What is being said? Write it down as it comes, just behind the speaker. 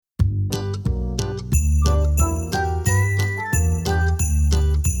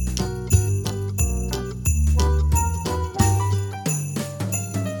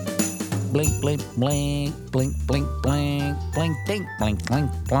blink, blink, blink, blink, blink, blink, blink, blink, blink,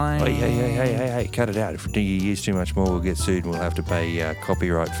 blink, blink. Hey, cut it out. If you use too much more, we'll get sued and we'll have to pay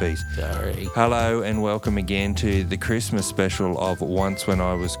copyright fees. Sorry. Hello and welcome again to the Christmas special of Once When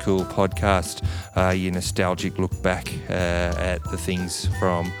I Was Cool podcast. Your nostalgic look back at the things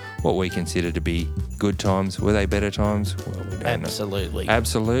from what we consider to be good times. Were they better times? Well, we don't Absolutely. know.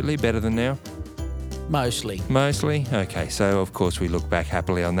 Absolutely. Better than now? Mostly. Mostly? Okay, so of course we look back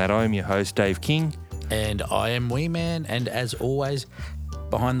happily on that. I'm your host, Dave King. And I am Wee Man. And as always,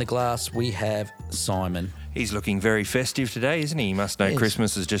 behind the glass, we have Simon. He's looking very festive today, isn't he? He must know Yes.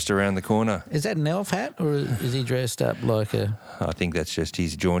 Christmas is just around the corner. Is that an elf hat or is he dressed up like a... I think that's just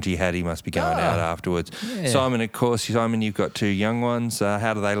his jaunty hat. He must be going out afterwards. Yeah. Simon, of course, you've got two young ones.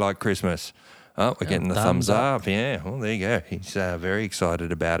 How do they like Christmas? Oh, we're getting the thumbs up. Yeah, well, there you go. He's very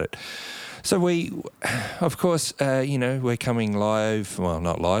excited about it. So we, of course, we're coming live. Well,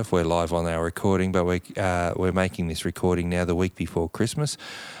 not live. We're live on our recording, but we're making this recording now the week before Christmas.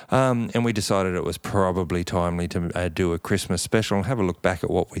 And we decided it was probably timely to do a Christmas special and have a look back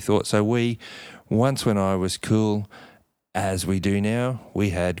at what we thought. So once when I was cool, as we do now, we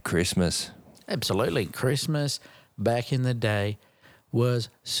had Christmas. Absolutely. Christmas back in the day was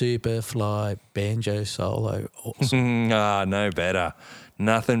Superfly Banjo Solo. Awesome. No better.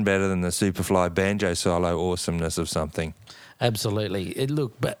 Nothing better than the Superfly banjo solo awesomeness of something. Absolutely.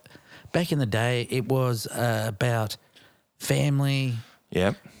 But back in the day, it was about family.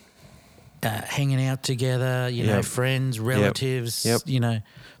 Yep. Hanging out together, friends, relatives, Yep.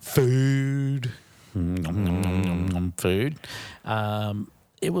 Food. Food.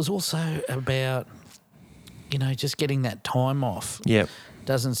 It was also about, just getting that time off. Yep.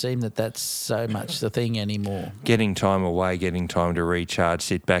 Doesn't seem that that's so much the thing anymore. Getting time away, getting time to recharge,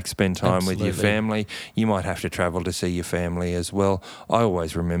 sit back, spend time with your Absolutely. family. You might have to travel to see your family as well. I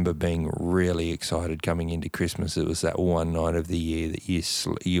always remember being really excited coming into Christmas. It was that one night of the year that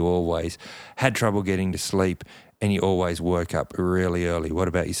you always had trouble getting to sleep and you always woke up really early. What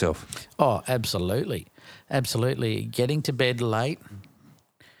about yourself? Oh, absolutely. Absolutely. Getting to bed late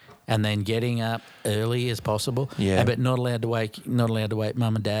and then getting up early as possible. Yeah. But not allowed to wake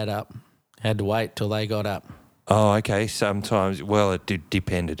mum and dad up. Had to wait till they got up. Oh, okay. Sometimes, well, it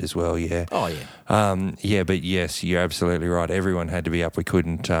depended as well, yeah. Oh, yeah. But yes, you're absolutely right. Everyone had to be up. We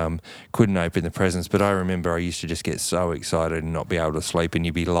couldn't open the presents. But I remember I used to just get so excited and not be able to sleep, and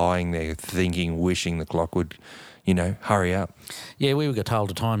you'd be lying there thinking, wishing the clock would, hurry up. Yeah, we got told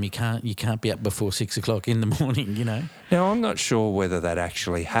a time you can't be up before 6 o'clock in the morning. Now, I'm not sure whether that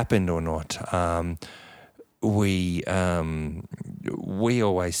actually happened or not. We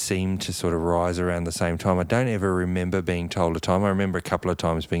always seem to sort of rise around the same time. I don't ever remember being told a time. I remember a couple of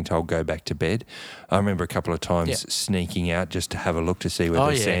times being told go back to bed. I remember a couple of times sneaking out just to have a look to see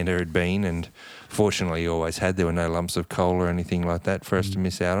where Santa had been, and fortunately you always had. There were no lumps of coal or anything like that for us to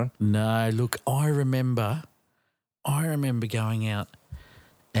miss out on. No, look, I remember going out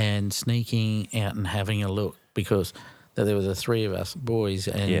and sneaking out and having a look because there were the three of us boys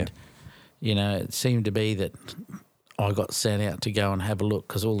and, it seemed to be that I got sent out to go and have a look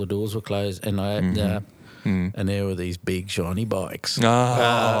because all the doors were closed and I opened up and there were these big shiny bikes. Oh,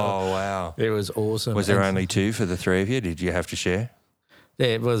 wow. It was awesome. Was there only two for the three of you? Did you have to share?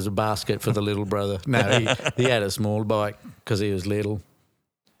 There was a basket for the little brother. No, he had a small bike because he was little,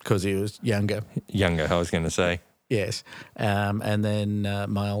 because he was younger. Younger, I was going to say. Yes. And then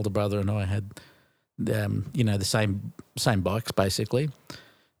my older brother and I had, the same bikes basically.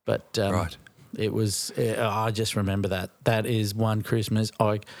 But right. It was, I just remember that. That is one Christmas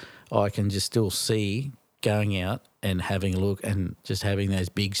I can just still see going out and having a look and just having those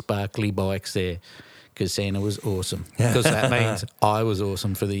big sparkly bikes there because Santa was awesome. Because that means I was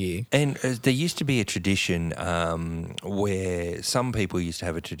awesome for the year. And there used to be a tradition where some people used to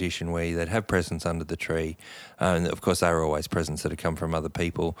have a tradition where they'd have presents under the tree. And, of course, they were always presents that had come from other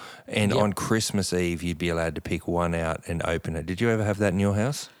people. And on Christmas Eve, you'd be allowed to pick one out and open it. Did you ever have that in your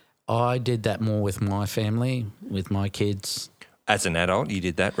house? I did that more with my family, with my kids. As an adult, you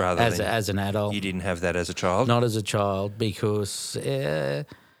did that rather than... As an adult. You didn't have that as a child? Not as a child because it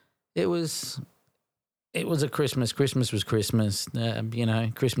was a Christmas. Christmas was Christmas.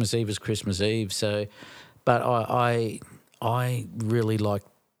 Christmas Eve was Christmas Eve. So, but I really liked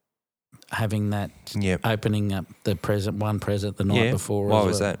having that opening up one present the night before. Why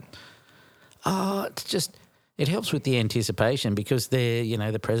was that? It's just it helps with the anticipation because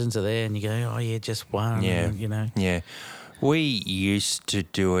the presents are there and you go, oh yeah, just one. Yeah, Yeah. We used to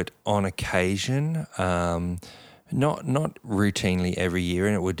do it on occasion. Not routinely every year,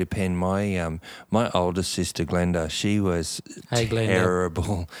 and it would depend. My oldest sister Glenda, she was Hey, Glenda.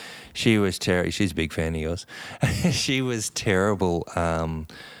 terrible. She was terrible. She's a big fan of yours. She was terrible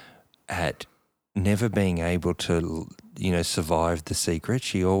at never being able to, survive the secret.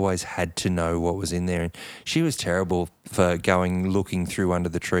 She always had to know what was in there, and she was terrible for looking through under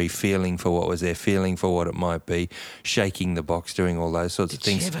the tree, feeling for what was there, feeling for what it might be, shaking the box, doing all those sorts of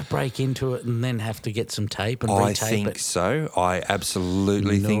things. Did she ever break into it and then have to get some tape and retape it? I think so. I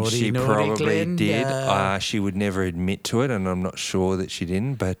absolutely think she Naughty probably Glenda. did. She would never admit to it, and I'm not sure that she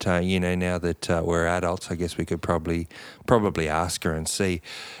didn't. But now that we're adults, I guess we could probably ask her and see.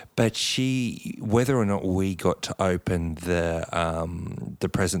 But whether or not we got to open the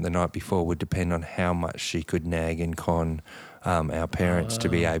present the night before would depend on how much she could nag and con our parents to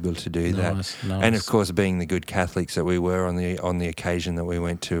be able to do Nice. that. And of course, being the good Catholics that we were, on the occasion that we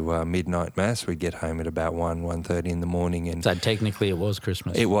went to midnight mass, we'd get home at about 1:30 in the morning. And So technically it was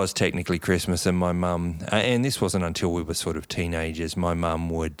Christmas. it was technically Christmas, and my mum, and this wasn't until we were sort of teenagers, my mum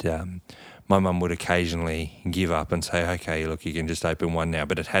would occasionally give up and say, okay, look, you can just open one now,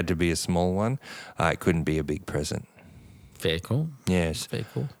 but it had to be a small one. It couldn't be a big present. Fair cool. Yes. Fair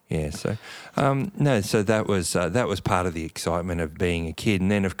cool. Yeah, so so that was part of the excitement of being a kid,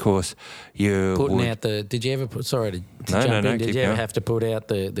 and then of course Did you ever put? Sorry to jump in. Did you ever have to put out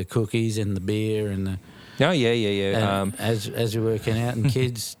the cookies and the beer and the? Oh yeah. As you're working out, and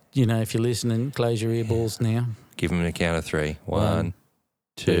kids, if you're listening, close your earballs now. Give them a count of three. 1,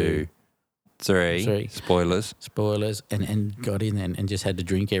 2, 3. Spoilers. And got in and just had to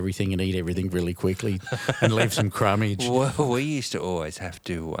drink everything and eat everything really quickly and leave some crummage. Well, we used to always have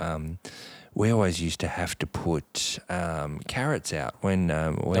to. We always used to have to put carrots out when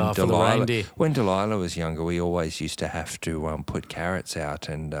Delilah was younger. We always used to have to put carrots out,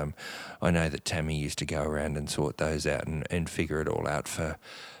 and I know that Tammy used to go around and sort those out and figure it all out for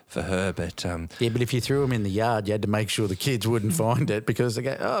her, but but if you threw them in the yard, you had to make sure the kids wouldn't find it, because they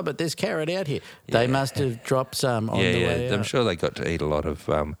go, oh, but there's carrot out here. They must have dropped some on the way out. I'm sure they got to eat a lot of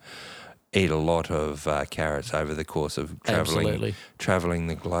carrots over the course of traveling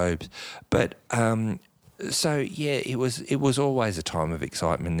the globes. But it was always a time of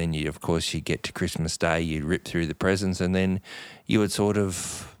excitement. Then you get to Christmas Day, you'd rip through the presents, and then you would sort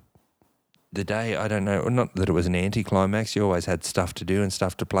of. The day, I don't know, not that it was an anticlimax, you always had stuff to do and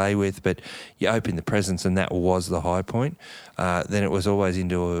stuff to play with, but you opened the presents and that was the high point. Then it was always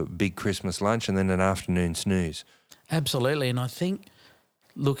into a big Christmas lunch and then an afternoon snooze. Absolutely, and I think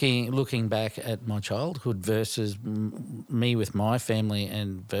looking back at my childhood versus me with my family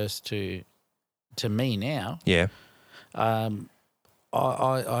and versus to me now,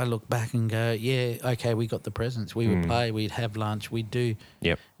 I look back and go, yeah, okay, we got the presents. We would play, we'd have lunch, we'd do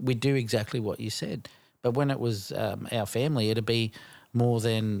exactly what you said. But when it was our family, it'd be more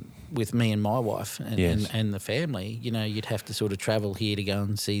than with me and my wife and the family. You'd have to sort of travel here to go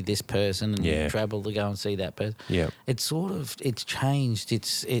and see this person and travel to go and see that person. Yeah. It's changed.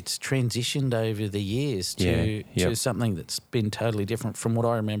 It's transitioned over the years to something that's been totally different from what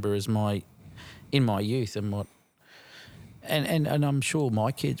I remember as in my youth and what. And I'm sure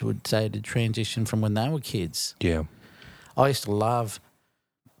my kids would say it had transitioned from when they were kids. Yeah. I used to love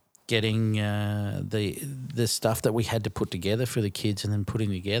getting the stuff that we had to put together for the kids and then putting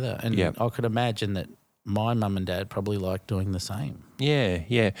together. And I could imagine that my mum and dad probably liked doing the same.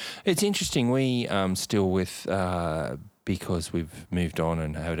 Yeah. It's interesting. We still with because we've moved on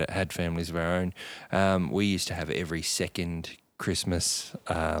and had families of our own, we used to have every second Christmas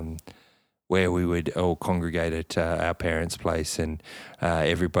where we would all congregate at our parents' place and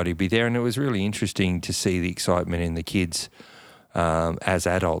everybody be there. And it was really interesting to see the excitement in the kids as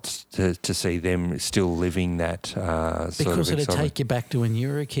adults, to see them still living that sort of excitement. Because it'd take you back to when you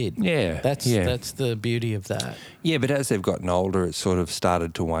were a kid. Yeah. That's the beauty of that. Yeah, but as they've gotten older, it's sort of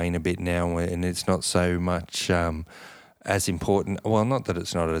started to wane a bit now, and it's not so much as important. Well, not that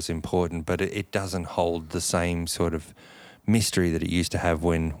it's not as important, but it doesn't hold the same sort of mystery that it used to have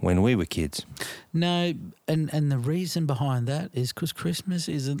when we were kids. No, and the reason behind that is because Christmas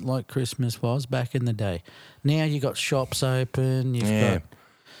isn't like Christmas was back in the day. Now you got shops open, you've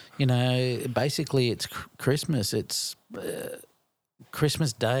got, basically it's Christmas. It's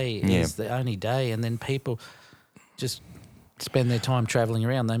Christmas Day is the only day, and then people just spend their time travelling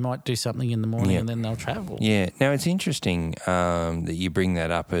around. They might do something in the morning and then they'll travel. Yeah. Now, it's interesting that you bring that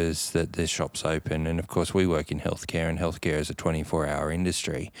up, as that there's shops open. And, of course, we work in healthcare, and healthcare is a 24-hour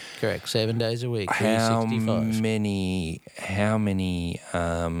industry. Correct. 7 days a week, How 365. How many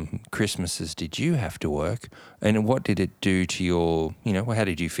Christmases did you have to work? And what did it do to your, how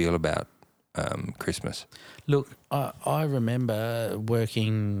did you feel about Christmas? Look, I remember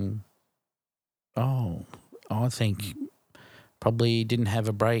working. I think probably didn't have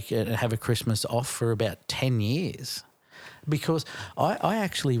a break, have a Christmas off for about 10 years, because I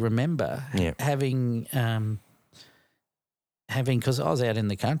actually remember having because I was out in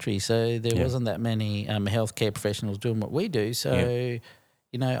the country, so there wasn't that many healthcare professionals doing what we do. So,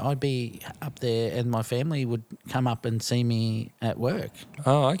 you know, I'd be up there and my family would come up and see me at work.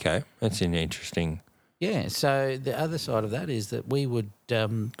 Oh, okay. That's an interesting... Yeah, so the other side of that is that we would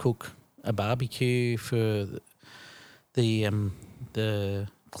cook a barbecue for the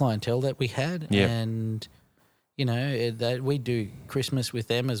clientele that we had, and you know that we do Christmas with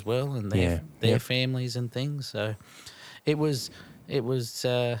them as well, and their families and things. So it was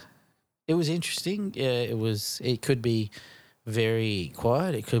interesting. It could be very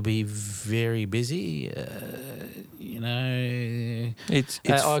quiet. It could be very busy. You know,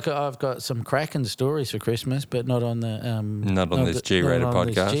 I've got some cracking stories for Christmas, but not on the this G-rated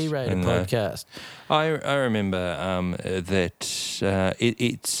podcast. This G-rated podcast. I remember that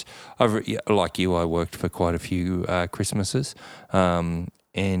it's like you. I worked for quite a few Christmases,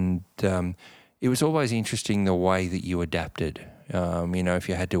 and it was always interesting the way that you adapted. You know, if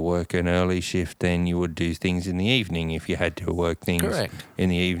you had to work an early shift, then you would do things in the evening. If you had to work things in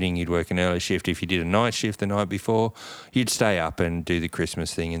the evening, you'd work an early shift. If you did a night shift the night before, you'd stay up and do the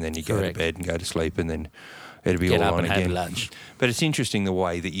Christmas thing, and then you'd go to bed and go to sleep, and then it'd be Get all up on and again. have lunch. But it's interesting the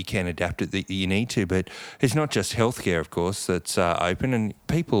way that you can adapt it that you need to. But it's not just healthcare, of course, that's open, and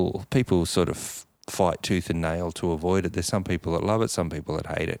people sort of fight tooth and nail to avoid it. There's some people that love it, some people that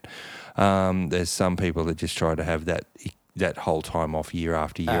hate it. There's some people that just try to have that whole time off year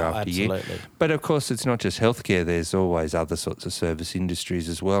after year after absolutely. year. But of course, it's not just healthcare. There's always other sorts of service industries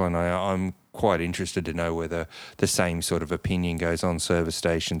as well. And I'm quite interested to know whether the same sort of opinion goes on service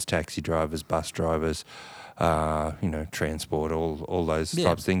stations, taxi drivers, bus drivers, transport, all those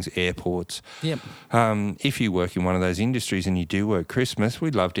types of things, airports. Yep. If you work in one of those industries and you do work Christmas,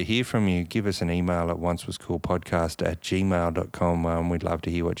 we'd love to hear from you. Give us an email at oncewascoolpodcast@gmail.com. We'd love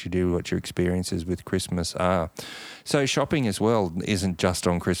to hear what you do, what your experiences with Christmas are. So shopping as well isn't just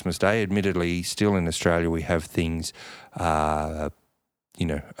on Christmas Day. Admittedly, still in Australia we have things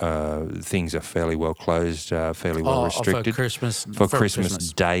things are fairly well closed, fairly well restricted. For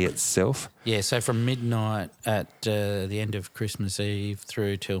Christmas Day itself. Yeah, so from midnight at the end of Christmas Eve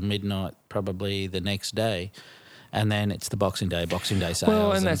through till midnight probably the next day, and then it's the Boxing Day sales.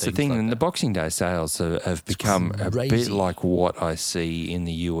 Well, and that's the thing. Like and the Boxing Day sales have become a bit like what I see in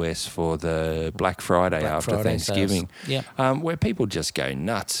the US for the Black Friday after Thanksgiving, where people just go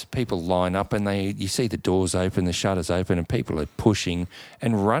nuts. People line up and you see the doors open, the shutters open, and people are pushing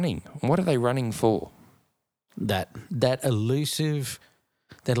and running. What are they running for? That elusive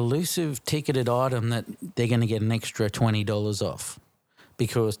ticketed item that they're going to get an extra $20 off.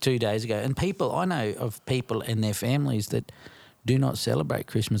 Because 2 days ago, and I know of people and their families that do not celebrate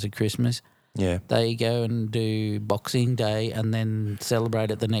Christmas at Christmas. Yeah. They go and do Boxing Day and then celebrate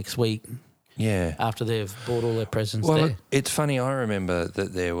it the next week. Yeah. After they've bought all their presents well, there. It's funny. I remember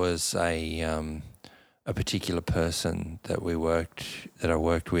that there was a particular person that I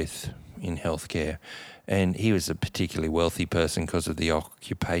worked with in healthcare, and he was a particularly wealthy person because of the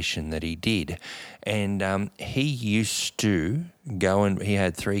occupation that he did. And he used to go he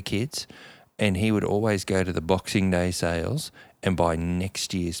had 3 kids, and he would always go to the Boxing Day sales and buy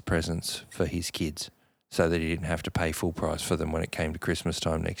next year's presents for his kids so that he didn't have to pay full price for them when it came to Christmas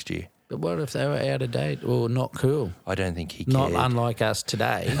time next year. But what if they were out of date or not cool? I don't think he cared. Not unlike us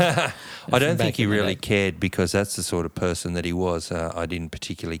today. I don't think he really cared, because that's the sort of person that he was. I didn't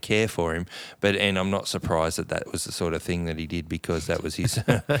particularly care for him, and I'm not surprised that was the sort of thing that he did, because that was his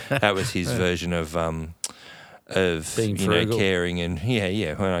version of being frugal. Caring, and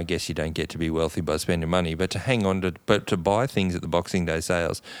well, I guess you don't get to be wealthy by spending money, but to buy things at the Boxing Day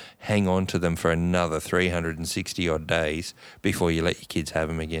sales, hang on to them for another 360 odd days before you let your kids have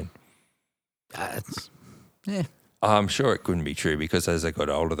them again. I'm sure it couldn't be true, because as they got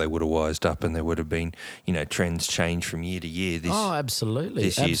older, they would have wised up, and there would have been, trends change from year to year. Absolutely.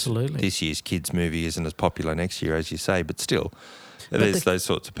 This year's kids' movie isn't as popular next year, as you say, but still, there's those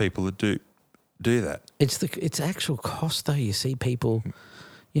sorts of people that do that. It's actual cost, though. You see people,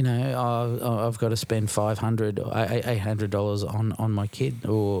 I've got to spend $500 or $800 on my kid,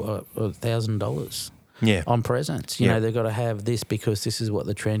 or $1,000 on presents. You know, they've got to have this because this is what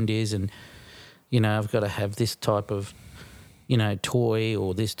the trend is, and I've got to have this type of, toy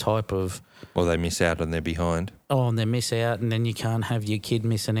or this type of... Well, they miss out and they're behind. Oh, and they miss out, and then you can't have your kid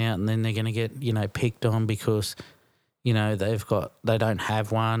missing out, and then they're going to get, picked on because, You know, they don't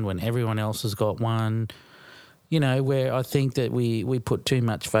have one when everyone else has got one. You know, where I think that we put too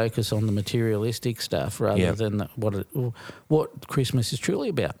much focus on the materialistic stuff rather than what Christmas is truly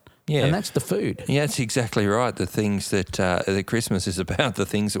about. Yeah. And that's the food. Yeah, that's exactly right. The things that Christmas is about, the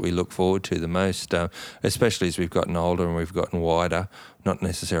things that we look forward to the most, especially as we've gotten older and we've gotten wider, not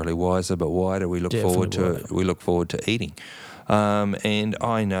necessarily wiser, but wider. We look forward to eating. And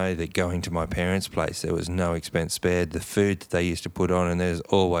I know that going to my parents' place, there was no expense spared. The food that they used to put on, and there's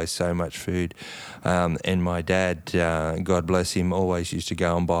always so much food. And my dad, God bless him, always used to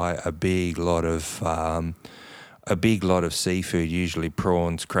go and buy a big lot of seafood, usually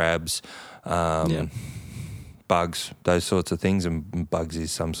prawns, crabs, bugs, those sorts of things. And bugs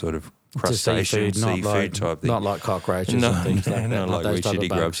is some sort of crustacean, seafood type thing. Not like cockroaches and things like that. Not like those shitty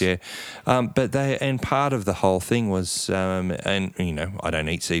grubs, yeah. But part of the whole thing was, and you know, I don't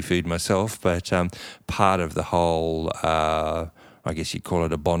eat seafood myself, but part of the whole, I guess you'd call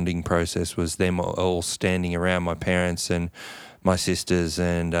it a bonding process, was them all standing around my parents and my sisters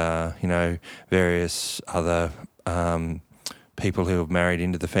and, you know, various other people who have married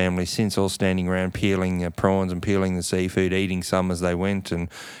into the family since, all standing around peeling prawns and peeling the seafood, eating some as they went and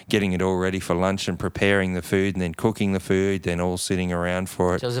getting it all ready for lunch and preparing the food and then cooking the food, then all sitting around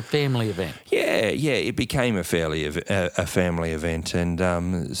for it. So it was a family event. Yeah, it became a family event,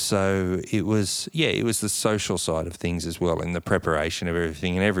 and so it was the social side of things as well, and the preparation of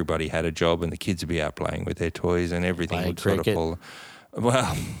everything, and everybody had a job, and the kids would be out playing with their toys, and everything would sort of fall.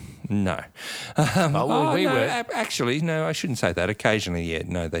 Well, no. We were. Actually, no, I shouldn't say that. Occasionally,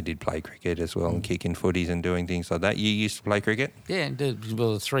 they did play cricket as well and kicking footies and doing things like that. You used to play cricket? Yeah,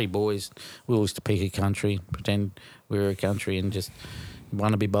 well, the three boys, we used to pick a country, pretend we were a country and just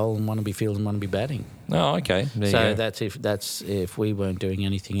one to be bowling, one to be fielding, one to be batting. Oh, okay. So that's if we weren't doing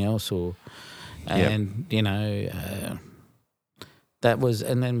anything else you know, that was,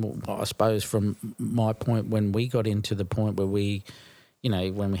 and then I suppose from my point, when we got into the point where we, you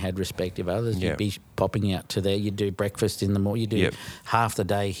know, when we had respective others, you'd be popping out to there. You'd do breakfast in the morning. You do half the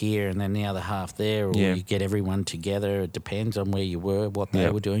day here and then the other half there, or you get everyone together. It depends on where you were, what they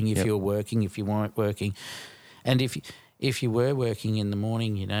were doing, if you were working, if you weren't working. And if you were working in the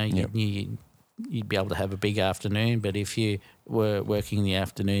morning, you know, you'd be able to have a big afternoon. But if you were working in the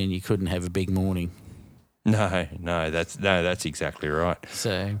afternoon, you couldn't have a big morning. No, that's exactly right.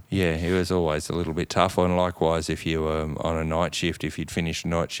 So yeah, it was always a little bit tough. And likewise, if you were on a night shift, if you'd finished a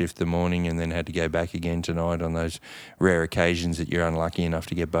night shift the morning and then had to go back again tonight, on those rare occasions that you're unlucky enough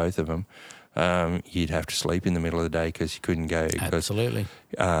to get both of them, you'd have to sleep in the middle of the day because you couldn't go. Absolutely.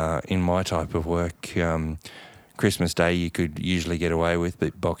 In my type of work, Christmas Day you could usually get away with,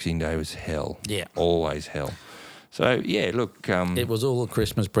 but Boxing Day was hell. Yeah, always hell. So, yeah, look... it was all the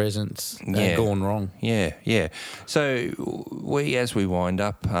Christmas presents gone wrong. Yeah. So, as we wind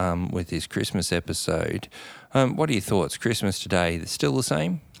up with this Christmas episode, what are your thoughts? Christmas today, still the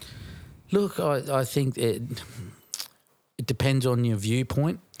same? Look, I think it depends on your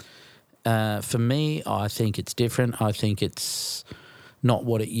viewpoint. For me, I think it's different. I think it's not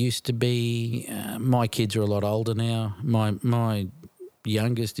what it used to be. My kids are a lot older now. My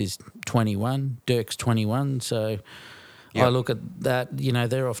youngest is 21, Dirk's 21, so I look at that, you know,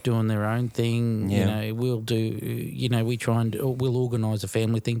 they're off doing their own thing. You know, we'll do, you know, we'll organise a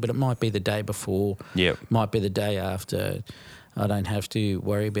family thing, but it might be the day before, might be the day after. I don't have to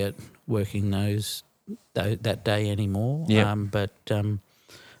worry about working that day anymore. But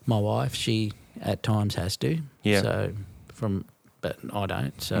my wife, she at times has to. But I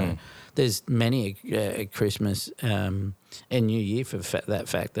don't. So there's many a Christmas and New Year for that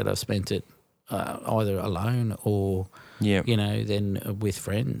fact that I've spent it either alone or, you know, then with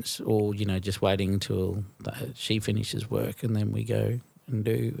friends, or, you know, just waiting until she finishes work and then we go and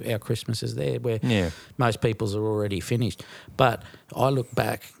do our Christmases there, where most people's are already finished. But I look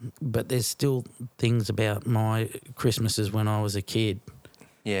back, but there's still things about my Christmases when I was a kid.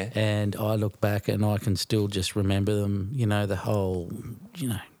 Yeah. And I look back and I can still just remember them, you know, the whole, you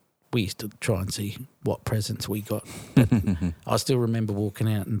know, we used to try and see what presents we got. But I still remember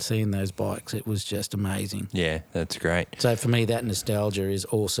walking out and seeing those bikes. It was just amazing. Yeah, that's great. So for me, that nostalgia is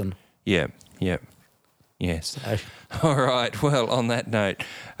awesome. Yeah. Yes. All right. Well, on that note,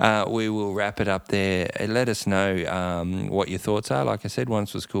 we will wrap it up there. Let us know what your thoughts are. Like I said,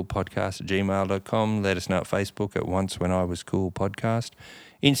 oncewascoolpodcast@gmail.com. Let us know at Facebook at Once When I Was Cool Podcast.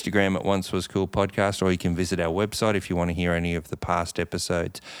 Instagram at Once Was Cool Podcast, or you can visit our website if you want to hear any of the past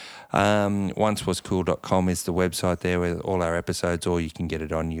episodes. Oncewascool.com is the website there with all our episodes, or you can get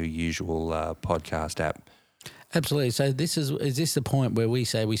it on your usual podcast app. Absolutely. So is this the point where we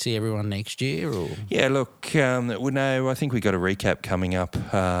say we see everyone next year? Or? Yeah, look, no, I think we got a recap coming up,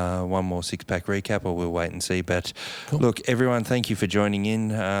 one more six-pack recap, or we'll wait and see. But Look, everyone, thank you for joining in.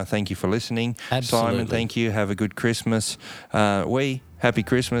 Thank you for listening. Absolutely. Simon, thank you. Have a good Christmas. Happy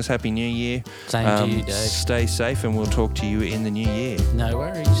Christmas, Happy New Year. Same to you, Dave. Stay safe, and we'll talk to you in the new year. No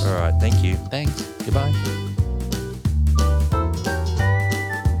worries. All right, thank you. Thanks. Goodbye.